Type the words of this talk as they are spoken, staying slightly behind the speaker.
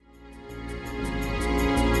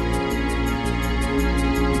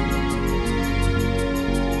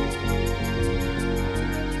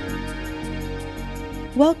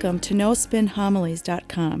Welcome to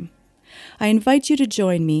nospinhomilies.com. I invite you to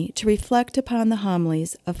join me to reflect upon the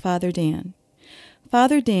homilies of Father Dan.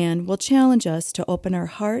 Father Dan will challenge us to open our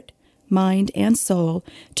heart, mind, and soul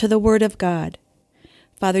to the Word of God.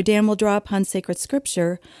 Father Dan will draw upon sacred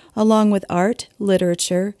scripture along with art,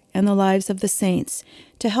 literature, and the lives of the saints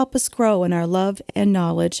to help us grow in our love and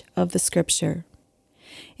knowledge of the scripture.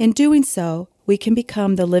 In doing so, we can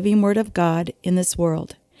become the living Word of God in this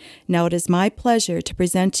world. Now it is my pleasure to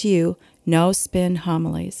present to you No Spin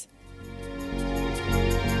Homilies.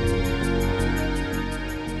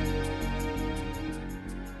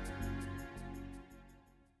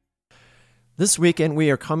 This weekend we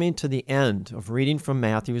are coming to the end of reading from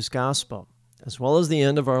Matthew's Gospel, as well as the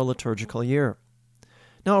end of our liturgical year.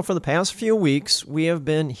 Now, for the past few weeks, we have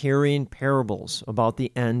been hearing parables about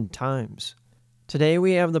the end times. Today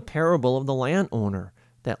we have the parable of the landowner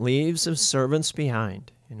that leaves his servants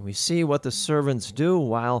behind, and we see what the servants do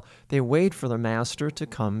while they wait for their master to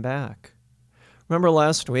come back. Remember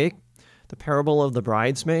last week, the parable of the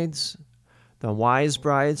bridesmaids? The wise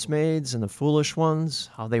bridesmaids and the foolish ones,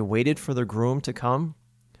 how they waited for their groom to come?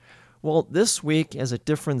 Well, this week has a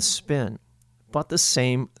different spin, but the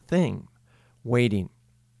same thing, waiting.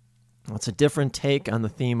 It's a different take on the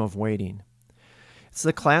theme of waiting. It's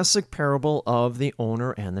the classic parable of the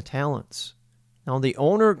owner and the talents. Now, the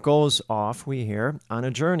owner goes off, we hear, on a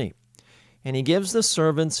journey, and he gives the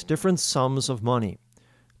servants different sums of money.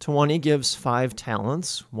 To one he gives 5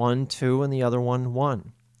 talents, one 2, and the other one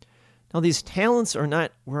 1. Now, these talents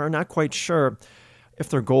we're not quite sure if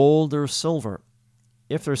they're gold or silver.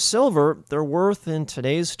 If they're silver, they're worth, in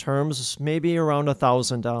today's terms, maybe around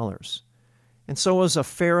 $1,000. And so it was a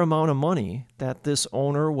fair amount of money that this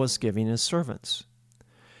owner was giving his servants.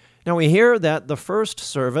 Now, we hear that the first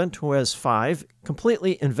servant, who has 5,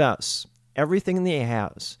 completely invests everything that he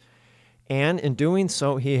has. And in doing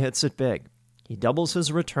so, he hits it big. He doubles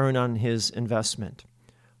his return on his investment.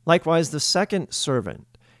 Likewise, the second servant,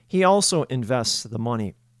 he also invests the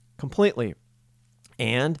money completely,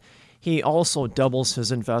 and he also doubles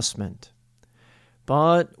his investment.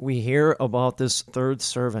 But we hear about this third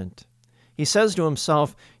servant. He says to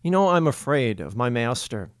himself, I'm afraid of my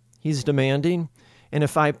master. He's demanding, and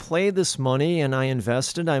if I play this money and I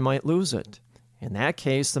invest it, I might lose it. In that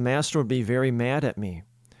case, the master would be very mad at me.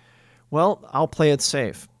 Well, I'll play it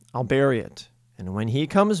safe. I'll bury it. And when he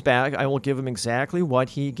comes back, I will give him exactly what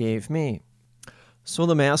he gave me. So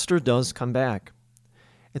the master does come back.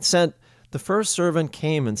 It said, the first servant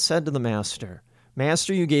came and said to the master,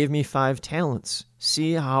 Master, you gave me 5 talents.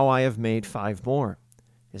 See how I have made 5 more.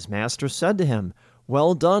 His master said to him,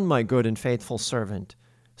 Well done, my good and faithful servant.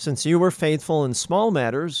 Since you were faithful in small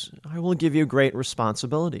matters, I will give you great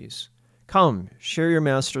responsibilities. Come, share your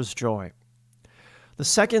master's joy. The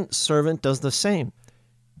second servant does the same.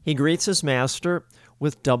 He greets his master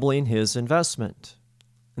with doubling his investment.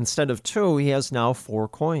 Instead of 2, he has now 4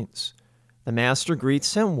 coins. The master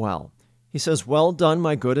greets him well. He says, Well done,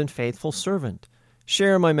 my good and faithful servant.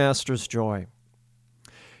 Share my master's joy.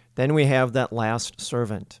 Then we have that last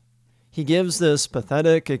servant. He gives this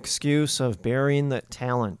pathetic excuse of burying the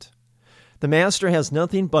talent. The master has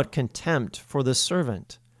nothing but contempt for this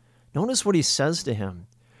servant. Notice what he says to him.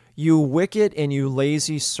 You wicked and you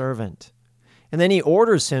lazy servant. And then he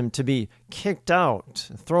orders him to be kicked out,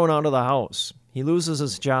 thrown out of the house. He loses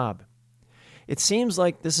his job. It seems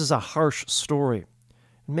like this is a harsh story. It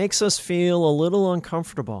makes us feel a little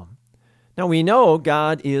uncomfortable. Now we know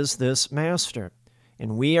God is this master,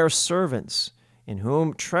 and we are servants, in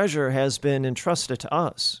whom treasure has been entrusted to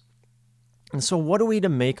us. And so what are we to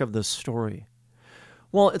make of this story?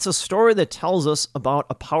 Well, it's a story that tells us about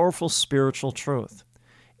a powerful spiritual truth.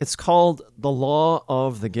 It's called the law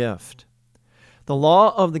of the gift. The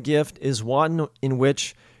law of the gift is one in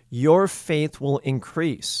which your faith will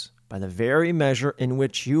increase by the very measure in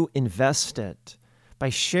which you invest it, by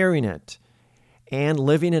sharing it and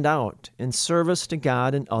living it out in service to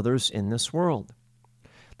God and others in this world.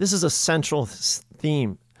 This is a central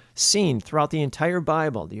theme seen throughout the entire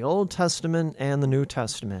Bible, the Old Testament and the New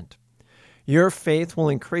Testament. Your faith will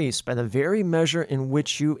increase by the very measure in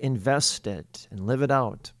which you invest it and live it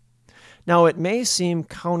out. Now, it may seem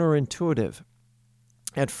counterintuitive.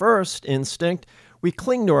 At first instinct, we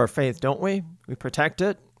cling to our faith, don't we? We protect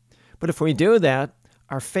it. But if we do that,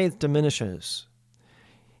 our faith diminishes.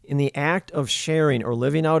 In the act of sharing or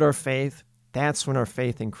living out our faith, that's when our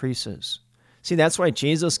faith increases. See, that's why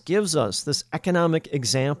Jesus gives us this economic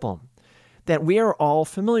example that we are all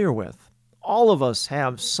familiar with. All of us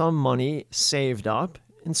have some money saved up,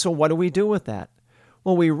 and so what do we do with that?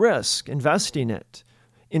 Well, we risk investing it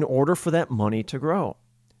in order for that money to grow.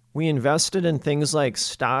 We invested in things like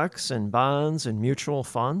stocks and bonds and mutual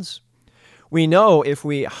funds. We know if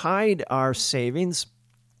we hide our savings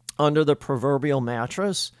under the proverbial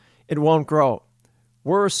mattress, it won't grow.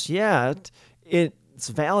 Worse yet, its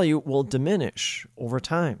value will diminish over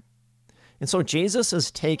time. And so Jesus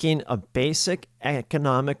is taking a basic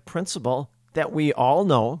economic principle that we all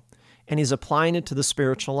know, and he's applying it to the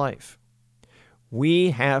spiritual life. We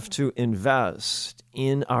have to invest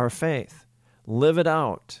in our faith, live it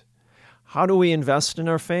out. How do we invest in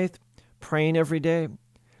our faith? Praying every day,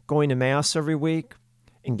 going to Mass every week,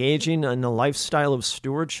 engaging in a lifestyle of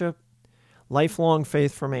stewardship, lifelong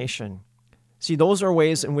faith formation. See, those are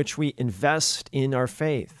ways in which we invest in our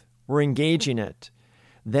faith. We're engaging it.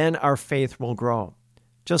 Then our faith will grow.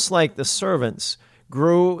 Just like the servants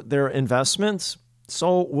grew their investments,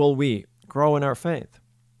 so will we grow in our faith.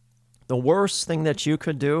 The worst thing that you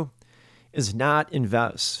could do is not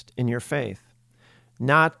invest in your faith,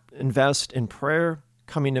 not invest in prayer,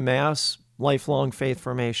 coming to Mass, lifelong faith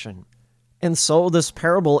formation. And so this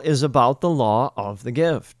parable is about the law of the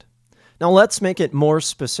gift. Now let's make it more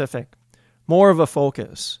specific, more of a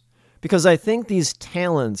focus, because I think these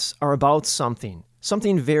talents are about something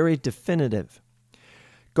very definitive.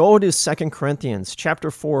 Go to 2 Corinthians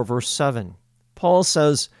chapter 4, verse 7. Paul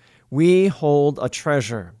says, "We hold a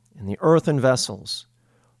treasure in the earthen vessels."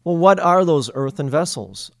 Well, what are those earthen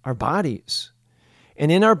vessels? Our bodies.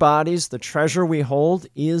 And in our bodies, the treasure we hold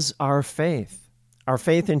is our faith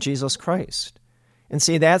in Jesus Christ. And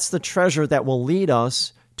see, that's the treasure that will lead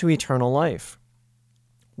us to eternal life.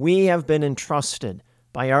 We have been entrusted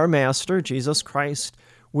by our Master, Jesus Christ,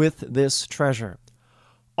 with this treasure.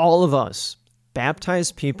 All of us,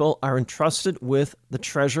 baptized people, are entrusted with the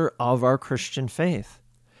treasure of our Christian faith.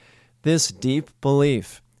 This deep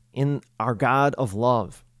belief in our God of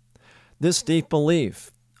love, this deep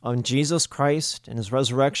belief on Jesus Christ and his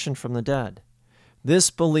resurrection from the dead, this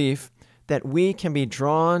belief that we can be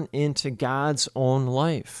drawn into God's own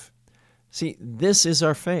life. See, this is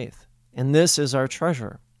our faith, and this is our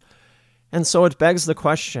treasure. And so it begs the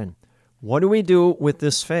question, what do we do with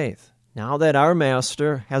this faith now that our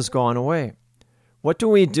Master has gone away? What do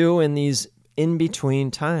we do in these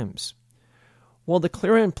in-between times? Well, the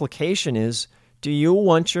clear implication is, do you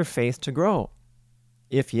want your faith to grow?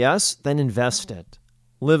 If yes, then invest it.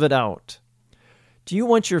 Live it out. Do you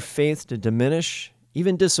want your faith to diminish,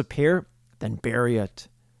 even disappear? Then bury it.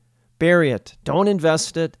 Bury it. Don't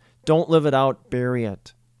invest it. Don't live it out. Bury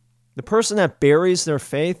it. The person that buries their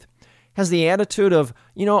faith has the attitude of,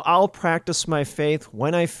 I'll practice my faith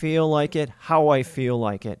when I feel like it, how I feel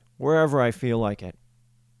like it, wherever I feel like it.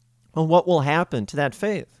 Well, what will happen to that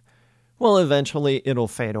faith? Well, eventually it'll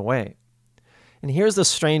fade away. And here's the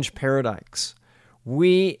strange paradox.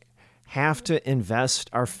 We have to invest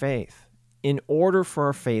our faith in order for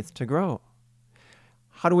our faith to grow.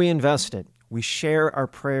 How do we invest it? We share our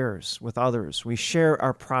prayers with others. We share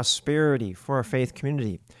our prosperity for our faith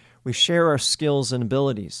community. We share our skills and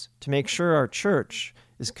abilities to make sure our church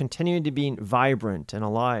is continuing to be vibrant and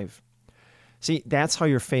alive. See, that's how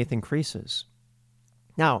your faith increases.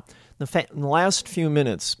 Now, in the last few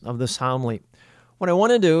minutes of this homily, what I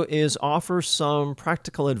want to do is offer some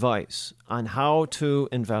practical advice on how to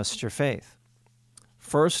invest your faith.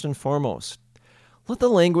 First and foremost, let the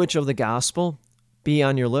language of the gospel be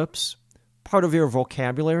on your lips, part of your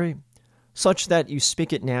vocabulary, such that you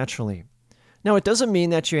speak it naturally. Now, it doesn't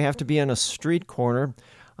mean that you have to be on a street corner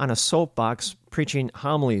on a soapbox preaching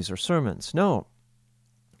homilies or sermons. No.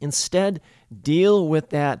 Instead, deal with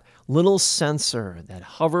that little sensor that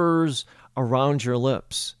hovers around your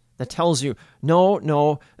lips that tells you,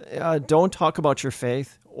 no, don't talk about your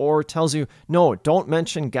faith, or tells you, no, don't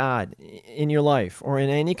mention God in your life or in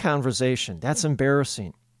any conversation. That's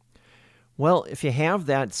embarrassing. Well, if you have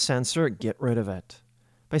that sensor, get rid of it.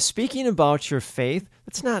 By speaking about your faith,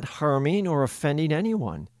 it's not harming or offending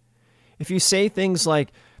anyone. If you say things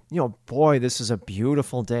like, boy, this is a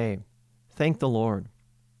beautiful day, thank the Lord.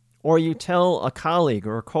 Or you tell a colleague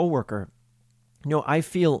or a coworker, I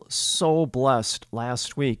feel so blessed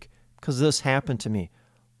last week because this happened to me.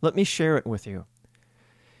 Let me share it with you.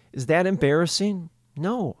 Is that embarrassing?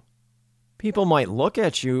 No. People might look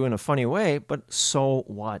at you in a funny way, but so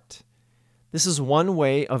what? This is one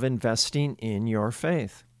way of investing in your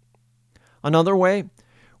faith. Another way,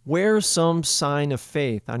 wear some sign of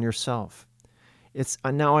faith on yourself.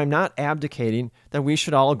 Now, I'm not abdicating that we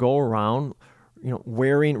should all go around,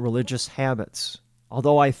 wearing religious habits.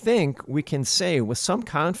 Although I think we can say with some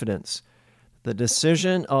confidence the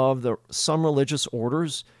decision of some religious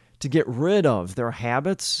orders to get rid of their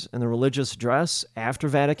habits and the religious dress after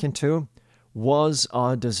Vatican II was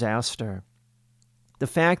a disaster. The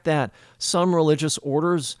fact that some religious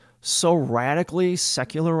orders so radically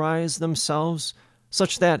secularize themselves,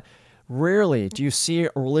 such that rarely do you see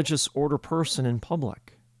a religious order person in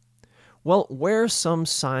public. Well, wear some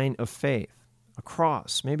sign of faith, a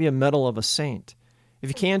cross, maybe a medal of a saint. If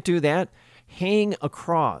you can't do that, hang a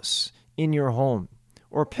cross in your home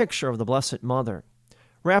or a picture of the Blessed Mother.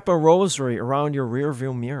 Wrap a rosary around your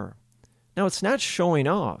rearview mirror. Now, it's not showing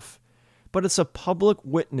off, but it's a public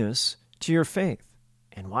witness to your faith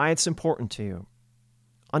and why it's important to you.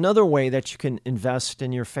 Another way that you can invest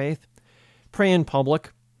in your faith, pray in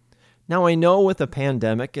public. Now, I know with the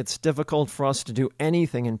pandemic, it's difficult for us to do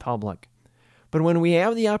anything in public. But when we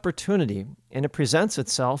have the opportunity and it presents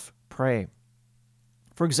itself, pray.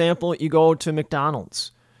 For example, you go to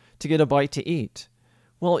McDonald's to get a bite to eat.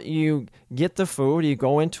 Well, you get the food, you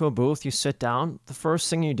go into a booth, you sit down. The first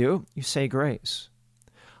thing you do, you say grace.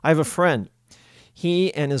 I have a friend.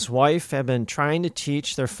 He and his wife have been trying to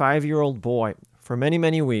teach their 5-year-old boy for many,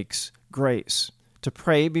 many weeks grace, to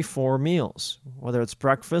pray before meals, whether it's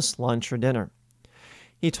breakfast, lunch, or dinner.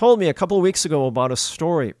 He told me a couple of weeks ago about a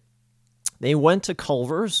story. They went to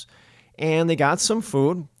Culver's and they got some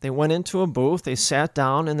food. They went into a booth, they sat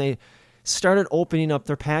down, and they started opening up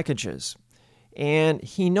their packages. And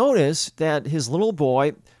he noticed that his little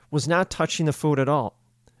boy was not touching the food at all.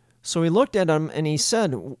 So he looked at him and he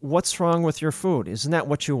said, "What's wrong with your food? Isn't that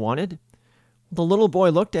what you wanted?" The little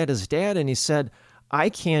boy looked at his dad and he said, "I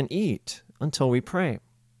can't eat until we pray."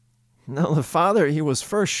 Now the father, he was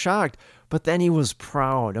first shocked, but then he was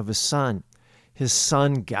proud of his son. His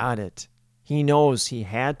son got it. He knows he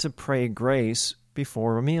had to pray grace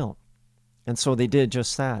before a meal. And so they did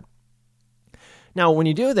just that. Now, when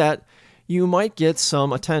you do that, you might get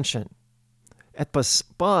some attention.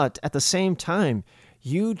 But at the same time,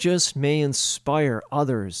 you just may inspire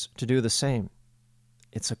others to do the same.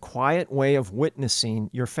 It's a quiet way of witnessing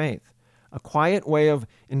your faith, a quiet way of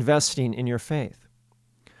investing in your faith.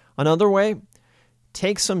 Another way,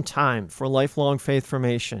 take some time for lifelong faith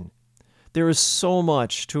formation. There is so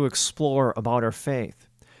much to explore about our faith.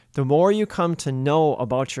 The more you come to know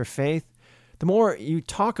about your faith, the more you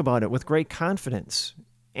talk about it with great confidence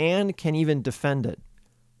and can even defend it.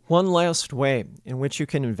 One last way in which you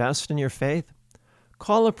can invest in your faith,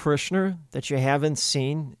 call a parishioner that you haven't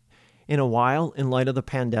seen in a while in light of the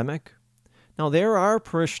pandemic. Now, there are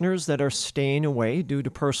parishioners that are staying away due to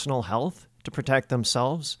personal health to protect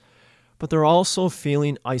themselves, but they're also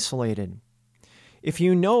feeling isolated. If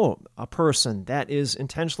you know a person that is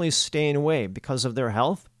intentionally staying away because of their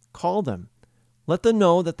health, call them. Let them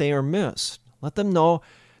know that they are missed. Let them know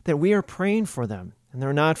that we are praying for them and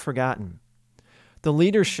they're not forgotten. The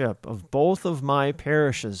leadership of both of my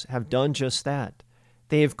parishes have done just that.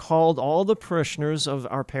 They have called all the parishioners of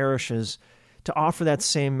our parishes to offer that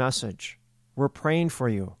same message. We're praying for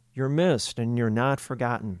you. You're missed and you're not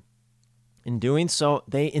forgotten. In doing so,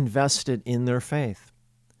 they invested in their faith.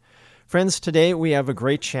 Friends, today we have a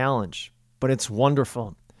great challenge, but it's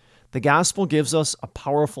wonderful. The gospel gives us a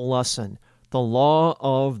powerful lesson, the law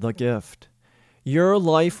of the gift. Your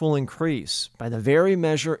life will increase by the very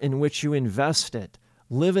measure in which you invest it,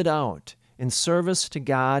 live it out, in service to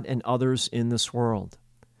God and others in this world.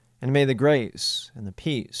 And may the grace and the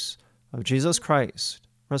peace of Jesus Christ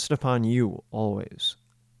rest upon you always.